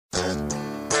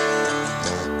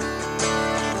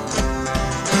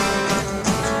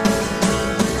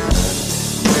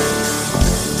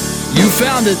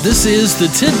found it. This is the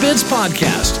Tidbits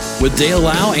Podcast with Dale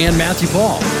Lau and Matthew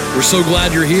Paul. We're so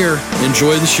glad you're here.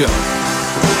 Enjoy the show.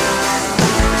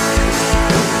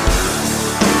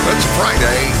 It's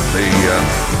Friday, the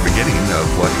beginning of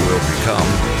what will become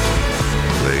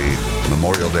the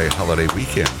Memorial Day holiday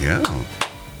weekend. Yeah.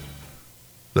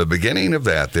 The beginning of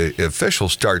that. The official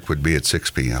start would be at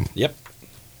 6 p.m. Yep.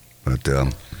 But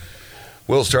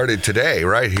we'll start it today,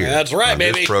 right here. That's right, on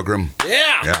baby. This program.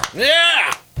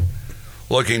 Yeah.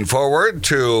 Looking forward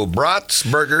to brats,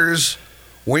 burgers,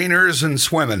 wieners, and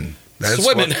swimming.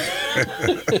 Swimming.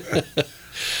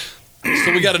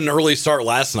 So we got an early start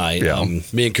last night. Yeah.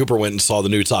 Me and Cooper went and saw the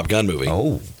new Top Gun movie.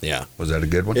 Oh. Yeah. Was that a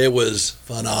good one? It was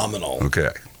phenomenal. Okay.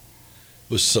 It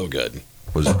was so good.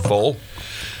 Was it full?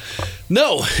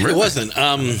 No, Really? it wasn't.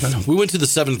 We went to the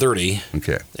 7:30,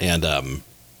 Okay. and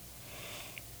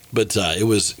but it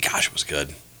was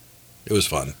good. It was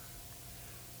fun.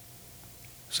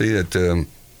 See,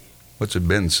 what's it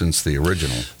been since the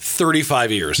original?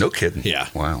 35 years. No kidding. Yeah.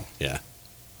 Wow. Yeah.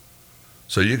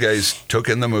 So you guys took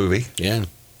in the movie, Yeah.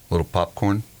 little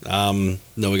popcorn? No,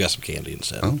 we got some candy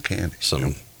instead. Oh, candy.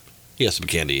 Some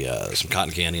candy, some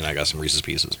cotton candy, and I got some Reese's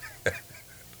Pieces.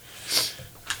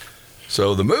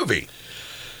 So the movie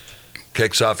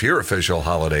kicks off your official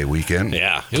holiday weekend.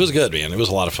 Yeah, it was good, man. It was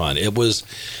a lot of fun. It was,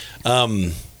 I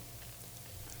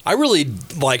really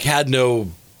had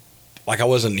no, I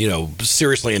wasn't,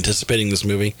 seriously anticipating this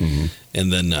movie. Mm-hmm.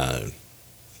 And then, I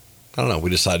don't know, we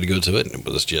decided to go to it, and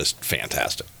it was just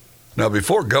fantastic. Now,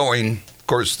 before going, of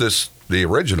course, the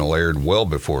original aired well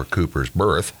before Cooper's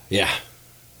birth. Yeah.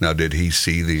 Now, did he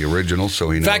see the original so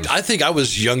he knows? In fact, I think I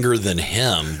was younger than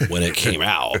him when it came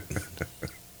out.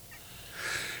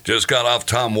 Just got off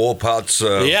Tom Wolpott's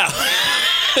Yeah.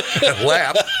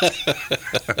 lap.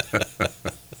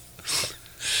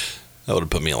 That would have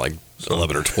put me at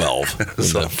 11 or 12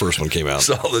 when the first one came out.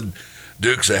 Saw the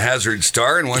Dukes of Hazzard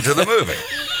star and went to the movie.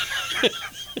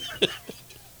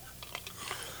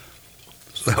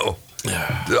 So,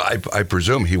 I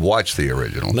presume he watched the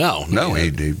original. No, he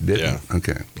didn't. Yeah.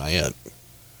 Okay. Not yet.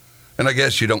 And I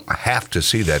guess you don't have to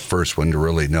see that first one to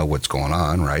really know what's going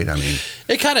on, right? I mean,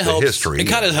 It kind of helps. history, It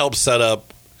kind of helps set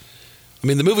up. I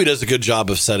mean, the movie does a good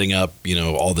job of setting up,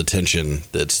 all the tension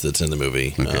that's in the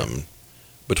movie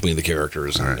between the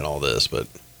characters and all this. But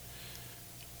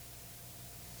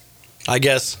I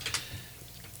guess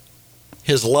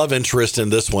his love interest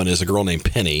in this one is a girl named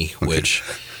Penny, which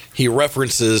he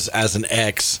references as an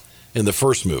ex in the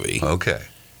first movie. Okay.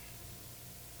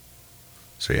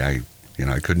 See, I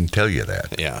couldn't tell you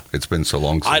that. Yeah. It's been so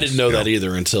long since. I didn't know that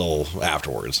either until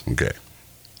afterwards. Okay.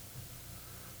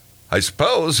 I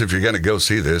suppose if you're going to go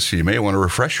see this, you may want to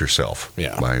refresh yourself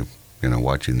by,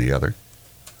 watching the other.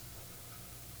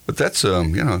 But that's,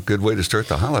 a good way to start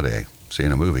the holiday,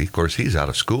 seeing a movie. Of course, he's out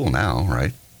of school now,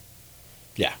 right?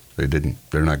 Yeah.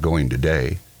 They're not going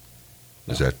today.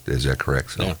 No. Is that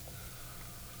correct? So, Yeah.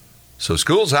 So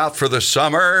school's out for the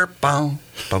summer. Boom,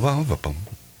 boom, boom, boom.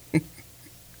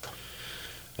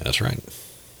 That's right.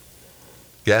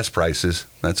 Gas prices,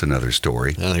 that's another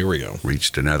story. Well, here we go.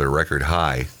 Reached another record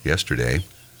high yesterday.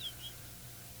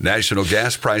 National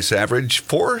gas price average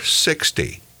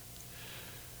 $4.60,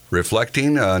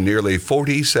 reflecting a nearly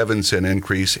 47-cent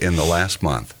increase in the last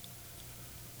month.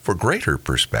 For greater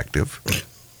perspective,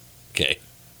 Okay.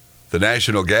 the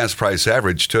national gas price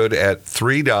average stood at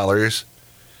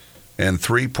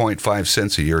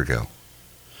 $3.03 a year ago.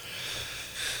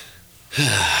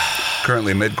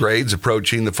 Currently, mid-grades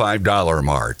approaching the $5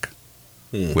 mark,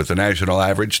 with the national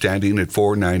average standing at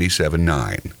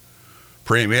 $4.97.9.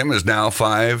 Premium is now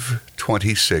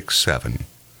 $5.26.7,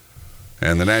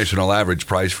 and the national average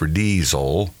price for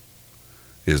diesel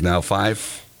is now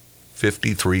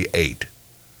 $5.53.8.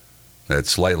 That's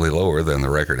slightly lower than the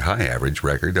record high average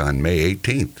record on May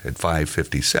 18th at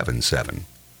 $5.57.7.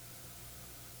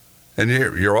 And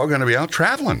you're all going to be out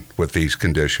traveling with these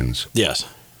conditions. Yes.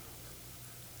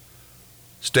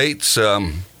 States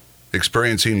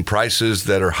experiencing prices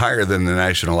that are higher than the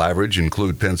national average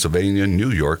include Pennsylvania,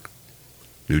 New York,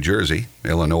 New Jersey,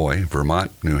 Illinois,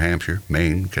 Vermont, New Hampshire,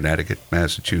 Maine, Connecticut,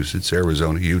 Massachusetts,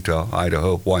 Arizona, Utah,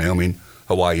 Idaho, Wyoming,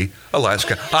 Hawaii,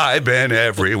 Alaska. I've been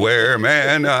everywhere,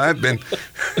 man. I've been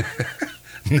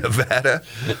Nevada,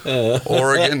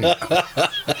 Oregon,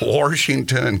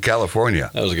 Washington, and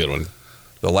California. That was a good one.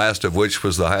 The last of which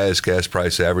was the highest gas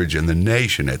price average in the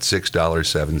nation at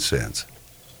 $6.07.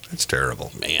 That's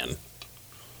terrible. Man.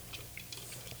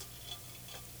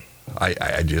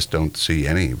 I just don't see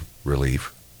any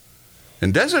relief.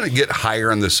 And doesn't it get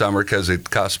higher in the summer because it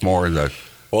costs more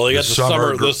Well, they got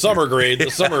The the summer grade, the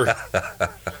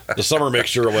summer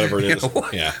mixture or whatever it is.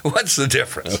 Yeah. What's the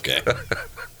difference? Okay.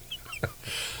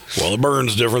 Well, it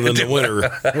burns different than the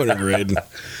winter grade.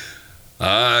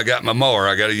 I got my mower.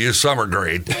 I got to use summer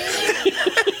grade.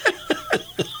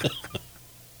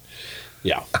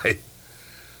 Yeah.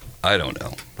 I don't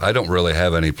know. I don't really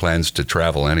have any plans to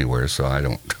travel anywhere, so I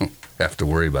don't have to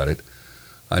worry about it.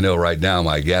 I know right now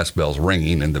my gas bell's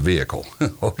ringing in the vehicle.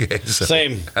 Okay. So.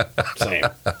 Same.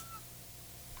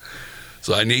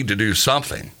 So I need to do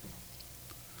something.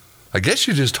 I guess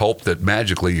you just hope that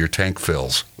magically your tank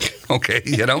fills. Okay,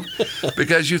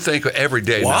 because you think every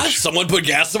day. What? Someone put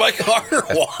gas in my car?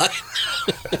 What?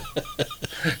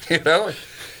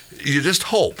 You just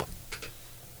hope.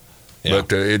 Yeah.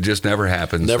 But it just never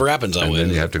happens. Never happens, and then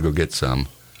you have to go get some.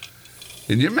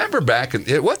 And you remember back,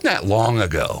 it wasn't that long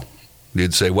ago,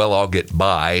 you'd say, well, I'll get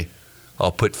by,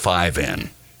 I'll put 5 in.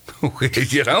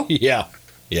 Yeah.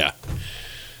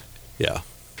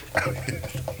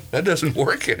 That doesn't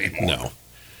work anymore. No.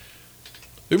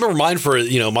 Remember mine for,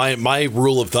 my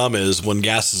rule of thumb is when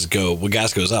gas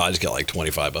goes out, I just get like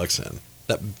 $25 in.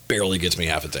 That barely gets me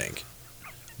half a tank.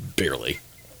 Barely.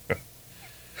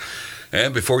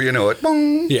 And before you know it,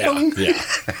 boom, Yeah, boom. yeah.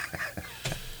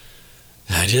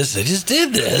 I just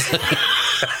did this.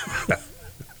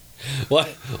 Why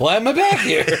am I back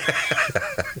here?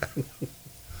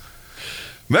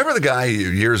 Remember the guy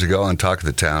years ago on Talk of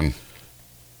the Town?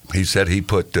 He said he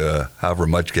put however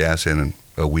much gas in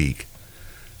a week.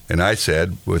 And I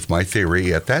said, with my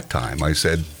theory at that time, I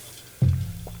said,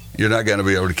 you're not going to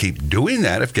be able to keep doing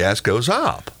that if gas goes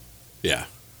up. Yeah.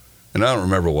 And I don't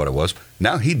remember what it was.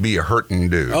 Now he'd be a hurting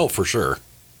dude. Oh, for sure.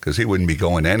 Because he wouldn't be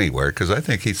going anywhere. Because I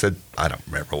think he said, I don't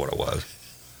remember what it was.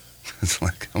 It's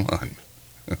like, come on.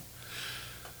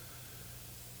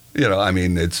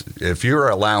 It's if your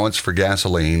allowance for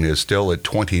gasoline is still at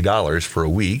 $20 for a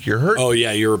week, you're hurting. Oh,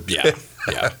 yeah, yeah.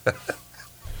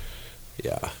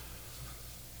 Yeah.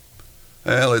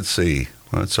 Well, let's see.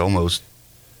 Well, it's almost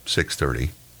 6:30.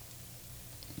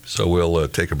 So we'll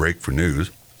take a break for news.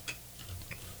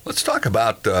 Let's talk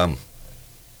about,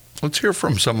 let's hear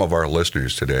from some of our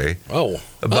listeners today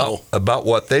about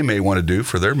what they may want to do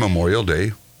for their Memorial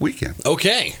Day weekend.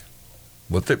 Okay.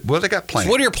 What they got planned.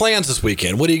 So what are your plans this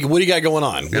weekend? What do you got going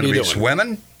on? What are you doing?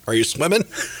 Swimming? Are you swimming?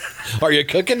 Are you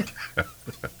cooking?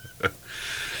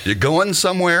 You going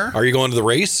somewhere? Are you going to the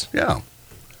race? Yeah.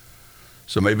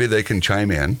 So maybe they can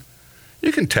chime in.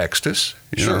 You can text us.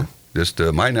 Sure. Just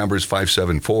my number is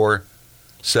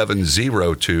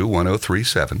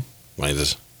 574-702-1037. You're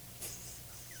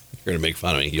going to make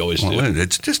fun of me. You always do.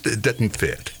 It's just, it doesn't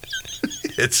fit.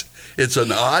 It's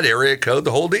an odd area code,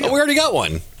 the whole deal. Oh, we already got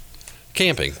one.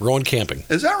 Camping. We're going camping.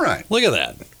 Is that right? Look at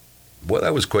that. Boy,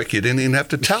 that was quick. You didn't even have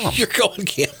to tell them. You're going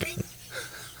camping.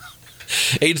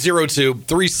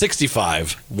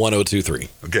 802-365-1023.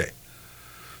 Okay.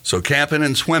 So camping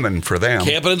and swimming for them.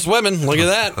 Camping and swimming. Look at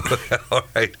that. All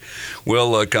right.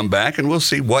 We'll come back and we'll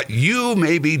see what you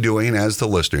may be doing as the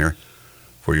listener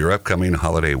for your upcoming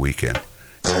holiday weekend.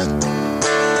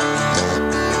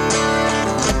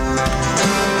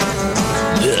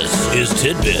 This is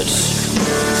Tidbits.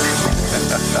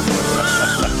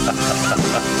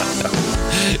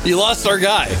 You lost our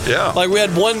guy. Yeah. We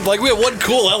had one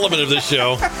cool element of this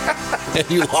show,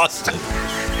 and you lost it.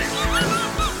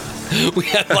 We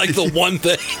had the one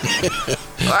thing.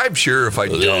 I'm sure if I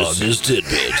dug. This is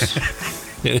Tidbits.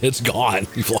 And it's gone.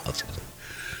 You've lost it.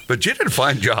 But you did a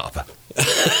fine job.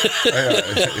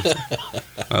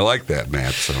 I like that,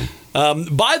 Matt. So.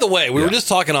 By the way, we were just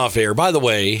talking off air. By the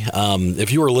way,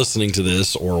 if you were listening to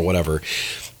this or whatever,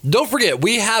 don't forget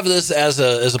we have this as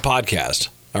a podcast.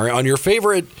 All right, on your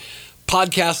favorite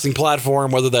podcasting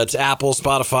platform, whether that's Apple,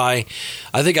 Spotify.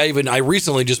 I think I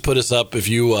recently just put us up. If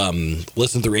you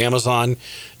listen through Amazon,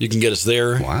 you can get us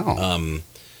there. Wow.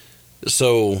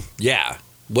 So yeah,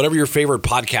 whatever your favorite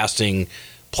podcasting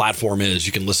platform is,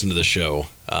 you can listen to the show.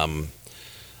 I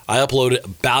upload it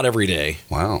about every day.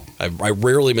 Wow. I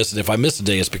rarely miss it. If I miss a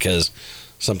day, it's because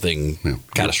something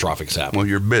catastrophic's happened. Well,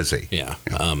 you're busy. Yeah.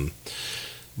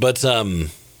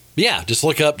 Yeah, just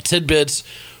look up Tidbits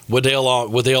with Dale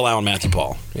Allen, Matthew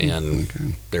Paul,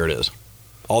 and there it is.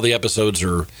 All the episodes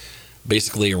are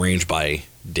basically arranged by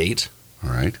date. All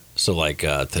right. So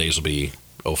today's will be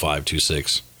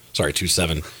 0526. Sorry,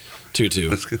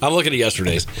 2722. I'm looking at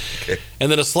yesterday's. Okay. And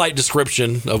then a slight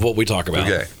description of what we talk about.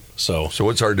 Okay. So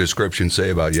what's our description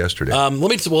say about yesterday? So All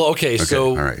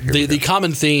right, the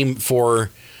common theme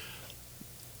for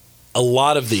a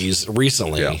lot of these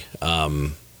recently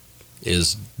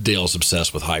is Dale's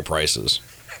obsessed with high prices.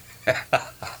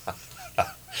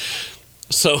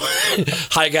 So,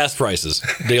 high gas prices.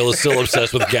 Dale is still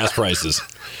obsessed with gas prices.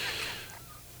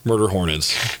 Murder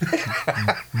hornets.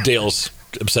 Dale's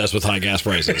obsessed with high gas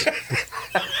prices.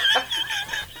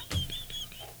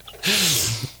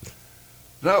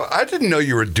 No, I didn't know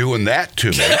you were doing that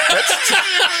to me.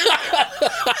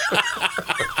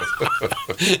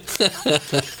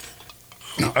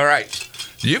 All right.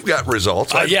 You've got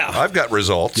results. Yeah. I've got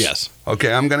results. Yes.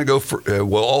 Okay, I'm going to go for,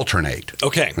 we'll alternate.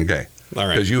 Okay. Okay. All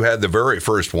right. Because you had the very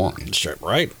first one. Sure.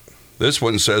 Right. This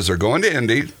one says they're going to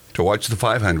Indy to watch the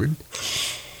 500,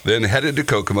 then headed to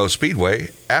Kokomo Speedway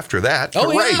after that to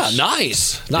race. Yeah.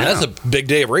 Nice. No, Yeah. That's a big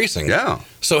day of racing. Yeah.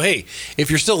 So, hey, if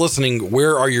you're still listening,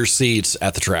 where are your seats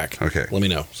at the track? Okay. Let me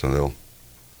know. So they'll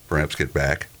perhaps get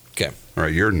back. Okay. All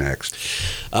right, you're next.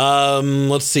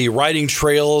 Let's see. Riding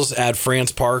trails at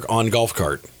France Park on golf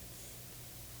cart.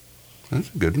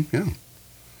 That's a good one, yeah.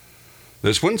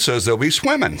 This one says they'll be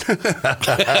swimming. But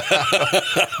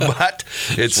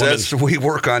it says we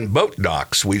work on boat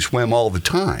docks. We swim all the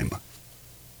time.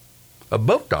 A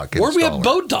boat dock Where do we have installer.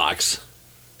 boat docks?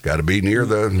 Got to be near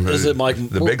the Is it like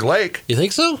the big lake. You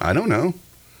think so? I don't know.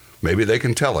 Maybe they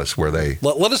can tell us where they...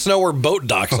 Let us know where boat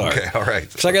docks are. Okay, all right.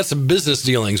 Because I got some business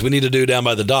dealings we need to do down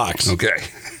by the docks. Okay.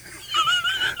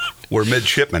 We're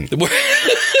midshipmen.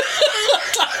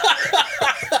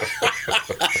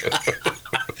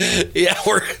 Yeah,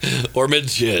 we're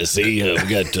mid. Yeah, see, we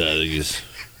got these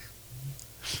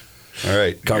All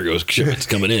right. cargo shipments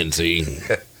coming in. See,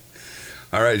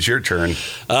 All right, it's your turn.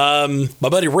 my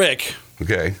buddy Rick,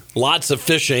 Okay. lots of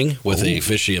fishing with a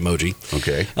fishy emoji.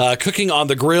 Okay. Cooking on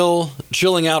the grill,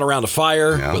 chilling out around a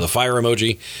fire Yeah. with a fire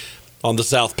emoji on the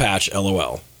South Patch.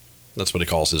 LOL. That's what he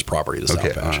calls his property, the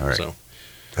Okay, South Patch. all right. So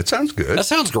That sounds good. that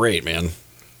sounds great, man.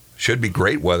 Should be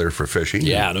great weather for fishing.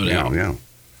 Yeah, no doubt. Yeah.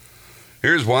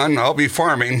 Here's one. I'll be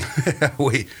farming.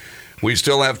 we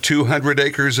still have 200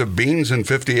 acres of beans and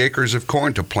 50 acres of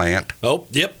corn to plant. Oh,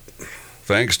 yep.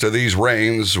 Thanks to these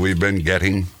rains we've been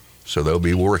getting, so they'll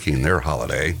be working their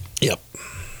holiday. Yep.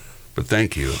 But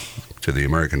thank you to the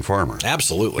American farmer.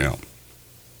 Absolutely. Yeah.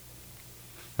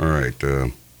 All right.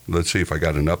 Let's see if I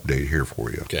got an update here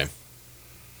for you. Okay.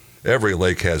 Every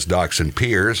lake has docks and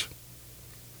piers.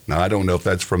 Now, I don't know if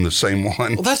that's from the same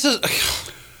one. Well, that's a.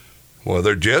 Well,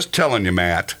 they're just telling you,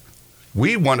 Matt.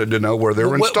 We wanted to know where they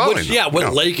were installing them. Yeah, what Yeah.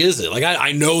 lake is it? Like,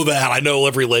 I know that. I know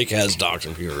every lake has docks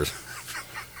and piers.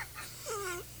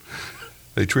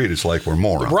 They treat us like we're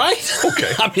morons. Right?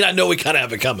 Okay. I mean, I know we kind of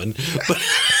have it coming, but,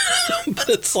 but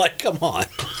it's like, come on.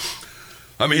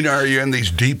 I mean, are you in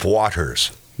these deep waters?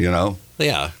 You know,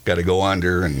 Yeah. got to go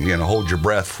under and hold your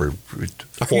breath for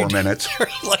 4 minutes. Are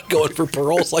you like going for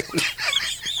pearls? Like,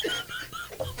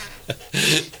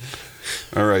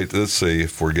 All right, let's see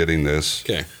if we're getting this.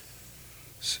 okay.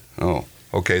 Oh,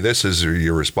 okay. This is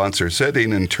your response. They're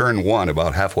sitting in turn one,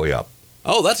 about halfway up.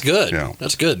 Oh, that's good. Yeah.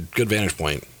 That's good. Good vantage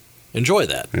point. Enjoy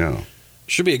that. Yeah.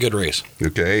 Should be a good race.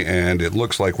 Okay, and it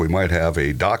looks like we might have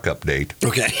a dock update.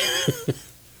 Okay.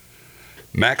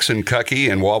 Max and Cucky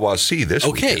and Wawasee this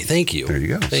Okay. weekend. Thank you. There you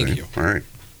go. Thank See? you. All right.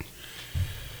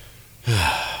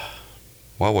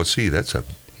 Wawasee, that's a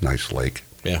nice lake.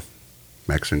 Yeah.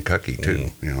 Max and Cucky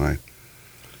too.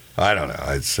 I don't know.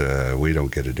 It's we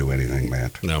don't get to do anything,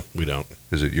 Matt. No, we don't.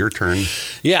 Is it your turn?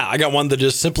 Yeah, I got one that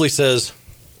just simply says,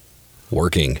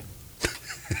 working.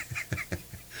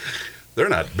 They're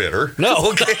not bitter.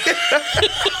 No.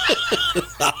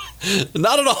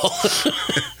 Not at all.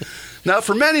 Now,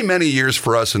 for many, many years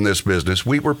for us in this business,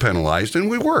 we were penalized and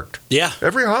we worked Yeah.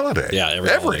 every holiday. Yeah, every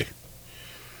holiday.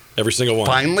 Every single one.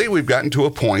 Finally, we've gotten to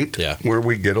a point Yeah. where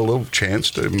we get a little chance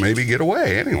to maybe get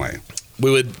away anyway.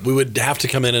 We would have to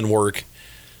come in and work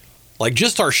like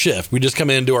just our shift. We just come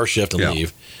in and do our shift and Yeah.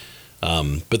 leave.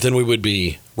 But then we would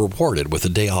be rewarded with a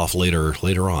day off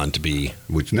later on to be,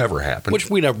 Which never happened. which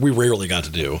we rarely got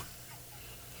to do.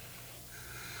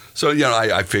 So,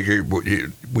 I figure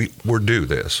we're due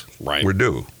this. Right. We're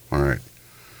due. All right.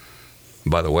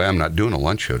 By the way, I'm not doing a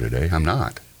lunch show today. I'm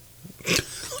not.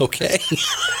 Okay.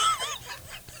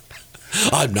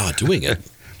 I'm not doing it.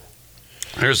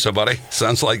 Here's somebody.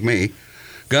 Sounds like me.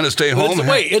 Gonna stay home.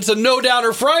 Wait, it's a no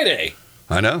downer Friday.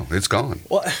 I know. It's gone.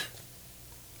 What?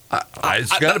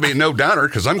 It's got to be a no downer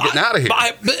because I'm getting out of here.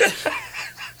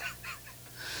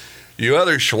 You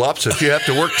other schlups, if you have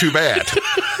to work too bad.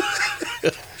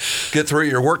 Get through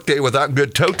your workday without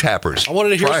good toe tappers. I wanted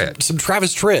to Try hear it. some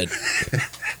Travis Tritt.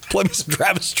 Play me some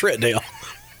Travis Tritt, Dale.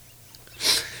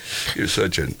 You're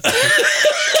such an.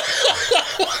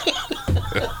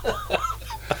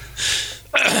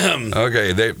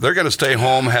 Okay, they're going to stay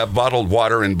home, have bottled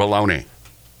water and bologna.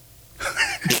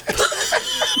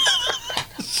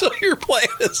 So your plan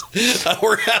is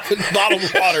we're having bottled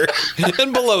water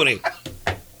and bologna.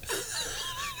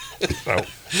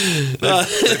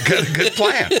 Good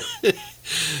plan.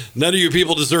 None of you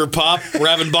people deserve pop. We're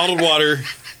having bottled water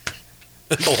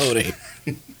and bologna.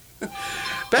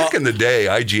 Back in the day,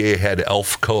 IGA had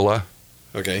Elf Cola.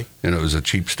 Okay. And it was a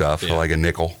cheap stuff for like a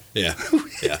nickel. Yeah.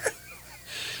 Yeah.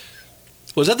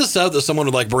 Was that the stuff that someone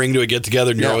would like bring to a get together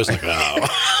and you're always like, oh.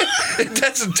 It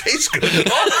doesn't taste good at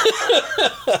all.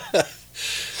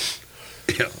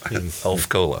 Elf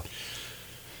Cola.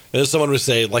 And someone would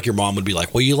say, like your mom would be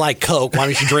like, well, you like Coke. Why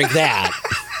don't you drink that?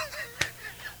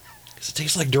 Because it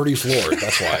tastes like dirty floor.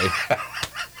 That's why.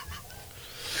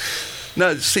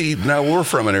 Now we're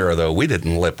from an era, though, we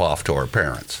didn't lip off to our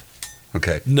parents.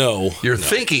 Okay? No. You're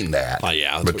thinking that. Oh,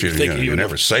 yeah. But you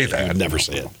never say that. You would never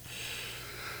say it.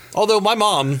 Although my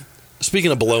mom,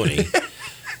 speaking of bologna,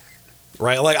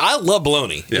 right? Like, I love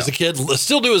bologna as a kid.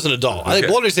 Still do as an adult. I think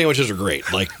bologna sandwiches are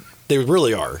great. Like, they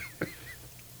really are.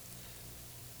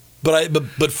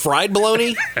 But fried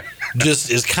bologna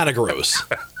just is kind of gross.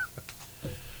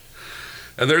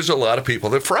 And there's a lot of people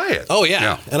that fry it. Oh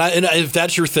yeah. And if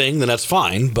that's your thing, then that's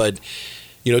fine. But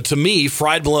to me,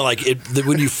 fried bologna, like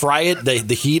when you fry it,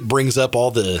 the heat brings up all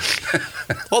the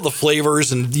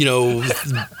flavors and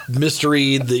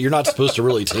mystery that you're not supposed to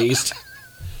really taste.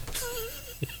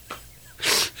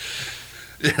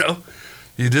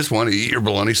 You just want to eat your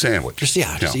bologna sandwich. Just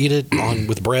eat it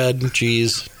with bread,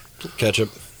 cheese,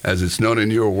 ketchup. As it's known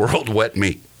in your world, wet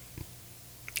meat.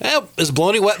 Is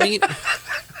bologna wet meat?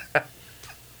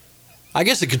 I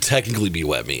guess it could technically be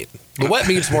wet meat. But wet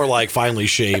meat's more like finely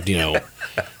shaved,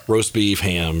 roast beef,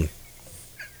 ham.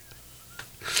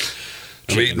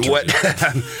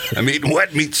 I'm eating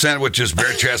wet meat sandwiches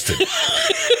bare chested.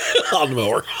 On the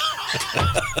mower.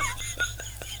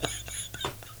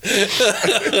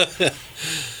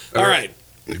 All right.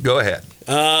 Go ahead.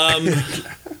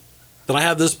 Did I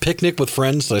have this picnic with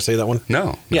friends? Did I say that one?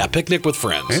 No. Yeah, picnic with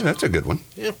friends. Yeah, that's a good one.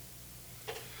 Yeah.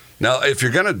 Now, if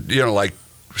you're going to,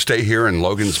 stay here in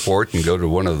Logansport and go to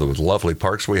one of the lovely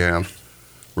parks we have,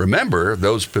 remember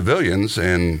those pavilions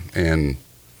and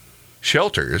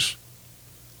shelters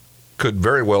could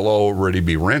very well already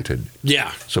be rented.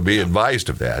 Yeah. So be advised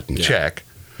of that and check.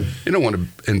 You don't want to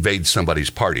invade somebody's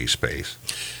party space.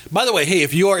 By the way, hey,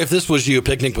 if this was you, a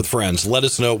picnic with friends, let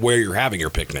us know where you're having your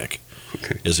picnic.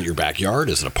 Okay. Is it your backyard?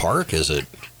 Is it a park? Is it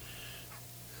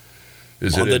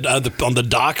on the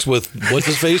docks with what's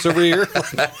his face over here?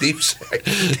 Deep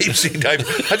sea dive.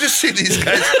 I just see these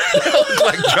guys that look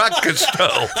like Jacques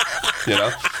Cousteau,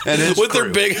 and with their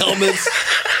big helmets.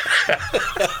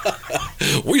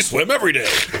 We swim every day.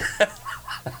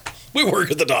 We work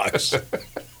at the docks.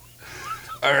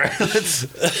 All right.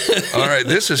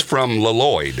 This is from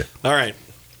Lloyd. All right.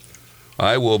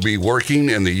 I will be working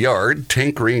in the yard,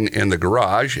 tinkering in the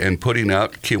garage, and putting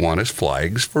out Kiwanis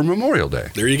flags for Memorial Day.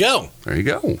 There you go.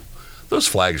 Those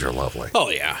flags are lovely.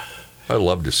 Oh, yeah. I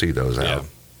love to see those out.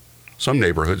 Some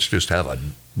neighborhoods just have a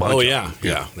bunch. Oh, yeah.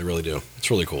 Yeah, they really do.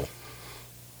 It's really cool.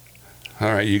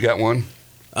 All right, you got one?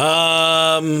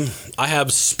 I have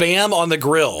Spam on the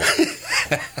grill.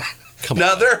 Come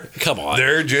on. Come on.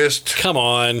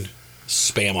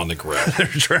 Spam on the grill.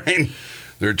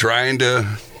 They're trying to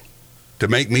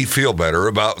make me feel better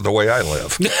about the way I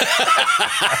live.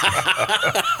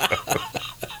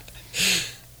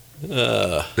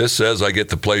 This says I get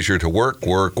the pleasure to work,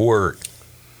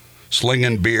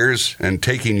 slinging beers and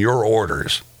taking your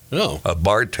orders. Oh. A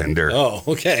bartender. Oh,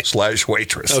 okay. /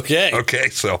 waitress. Okay. Okay,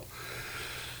 so.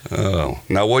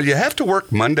 Now, will you have to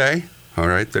work Monday? All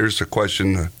right, there's a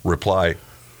question, reply.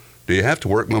 Do you have to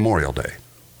work Memorial Day?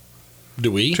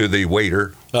 Do we? To the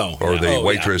waiter the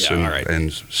waitress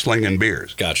and slinging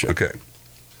beers. Gotcha. Okay.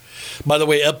 By the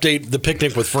way, update the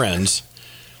picnic with friends.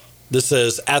 This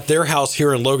says, at their house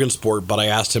here in Logansport, but I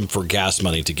asked him for gas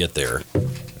money to get there.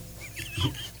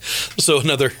 So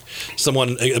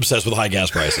someone obsessed with high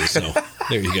gas prices. So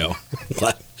there you go.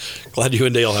 Glad you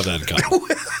and Dale have that in common.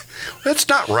 That's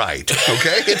not right,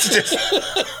 okay? It's just...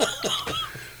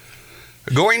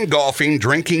 Going golfing,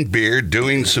 drinking beer,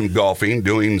 doing some golfing,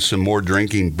 doing some more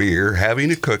drinking beer,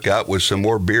 having a cookout with some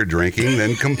more beer drinking,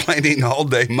 then complaining all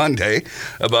day Monday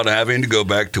about having to go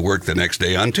back to work the next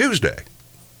day on Tuesday.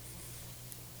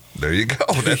 There you go.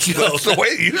 That's the way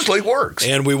it usually works.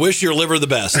 And we wish your liver the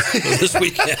best this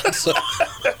weekend. So.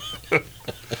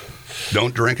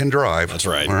 Don't drink and drive. That's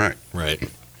right. All right. Right.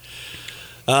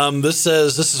 This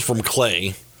is from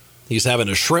Clay. He's having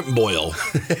a shrimp boil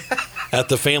at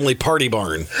the family party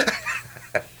barn.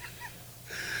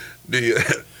 Do you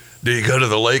go to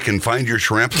the lake and find your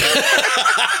shrimp?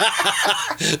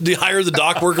 Do you hire the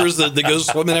dock workers that go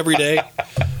swimming every day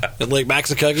at Lake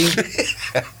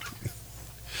Maxicuggy?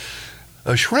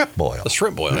 A shrimp boil. A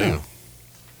shrimp boil, yeah.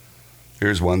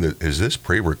 Here's one that, is this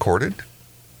pre-recorded?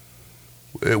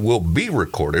 It will be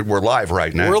recorded. We're live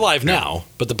right now. We're live now,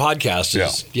 but the podcast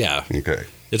is, Okay.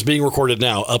 It's being recorded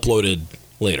now, uploaded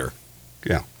later.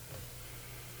 Yeah.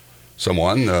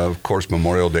 Someone, of course,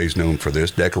 Memorial Day is known for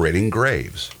this, decorating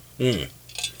graves.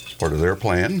 It's part of their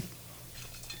plan.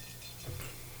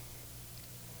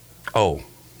 Oh,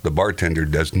 the bartender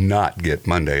does not get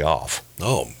Monday off.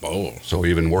 Oh. So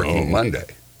even working Monday.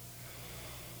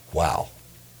 Wow.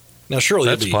 Now, surely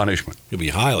That's punishment. You'll be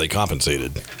highly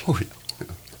compensated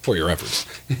for your efforts.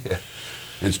 Yeah.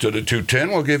 Instead of $2.10,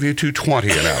 we'll give you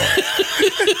 $2.20 an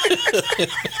hour.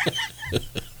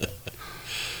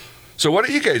 So what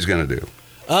are you guys going to do?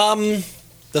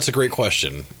 That's a great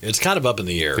question. It's kind of up in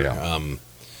the air. Yeah.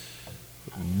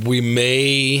 We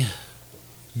may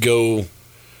go...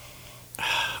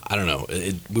 I don't know.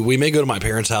 We may go to my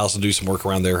parents' house and do some work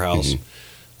around their house.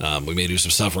 We may do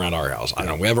some stuff around our house. I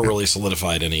don't know. We haven't really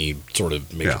solidified any sort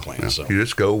of major plans. So. You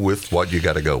just go with what you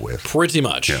got to go with. Pretty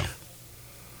much. Yeah.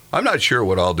 I'm not sure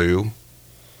what I'll do.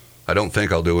 I don't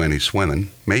think I'll do any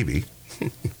swimming. Maybe.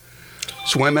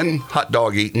 Swimming, hot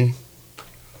dog eating,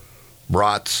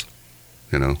 brats,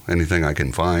 anything I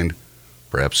can find.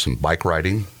 Perhaps some bike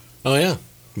riding. Oh, yeah.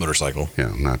 Motorcycle.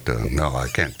 Yeah, no, I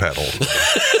can't pedal.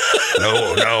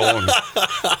 No.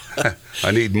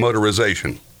 I need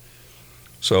motorization.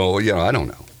 So, I don't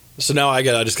know. So now I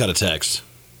just got a text.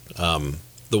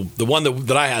 The one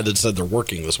that I had that said they're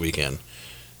working this weekend.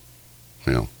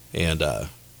 And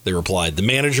they replied, the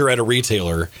manager at a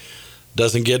retailer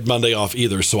doesn't get Monday off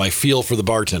either, so I feel for the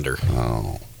bartender.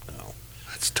 Oh.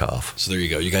 That's tough. So there you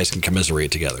go. You guys can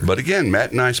commiserate together. But again,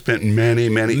 Matt and I spent many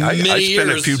I spent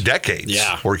a few decades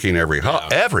working every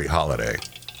holiday.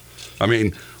 I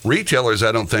mean, retailers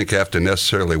I don't think have to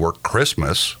necessarily work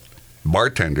Christmas.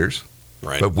 Bartenders.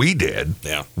 Right. But we did.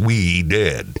 Yeah. We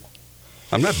did.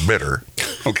 I'm not bitter.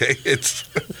 Okay.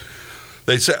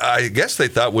 They said, I guess they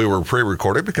thought we were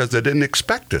pre-recorded because they didn't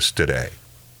expect us today.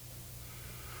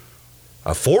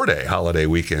 A 4-day holiday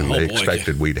weekend they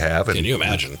expected we'd have. Can you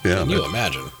imagine? Yeah, Can you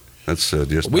imagine? That's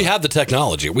just. We have the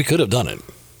technology. We could have done it.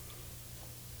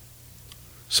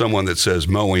 Someone that says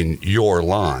mowing your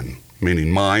lawn, meaning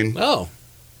mine. Oh.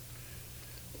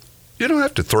 You don't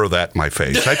have to throw that in my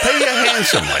face. I pay you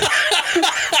handsomely.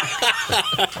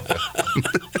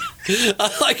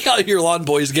 I like how your lawn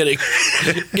boy's getting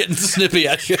snippy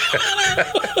at you.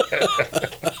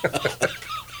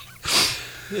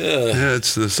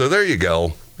 So there you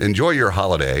go. Enjoy your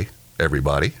holiday,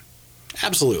 everybody.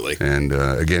 Absolutely. And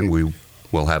again, we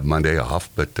will have Monday off,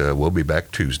 but we'll be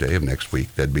back Tuesday of next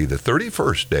week. That'd be the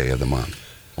 31st day of the month.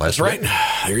 That's right.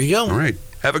 There you go. All right.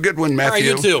 Have a good one, Matthew.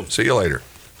 All right, you too. See you later.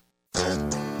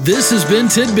 This has been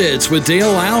Tidbits with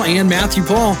Dale Lau and Matthew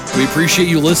Paul. We appreciate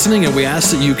you listening, and we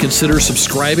ask that you consider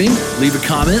subscribing, leave a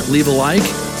comment, leave a like,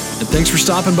 and thanks for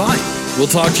stopping by. We'll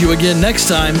talk to you again next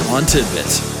time on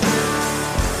Tidbits.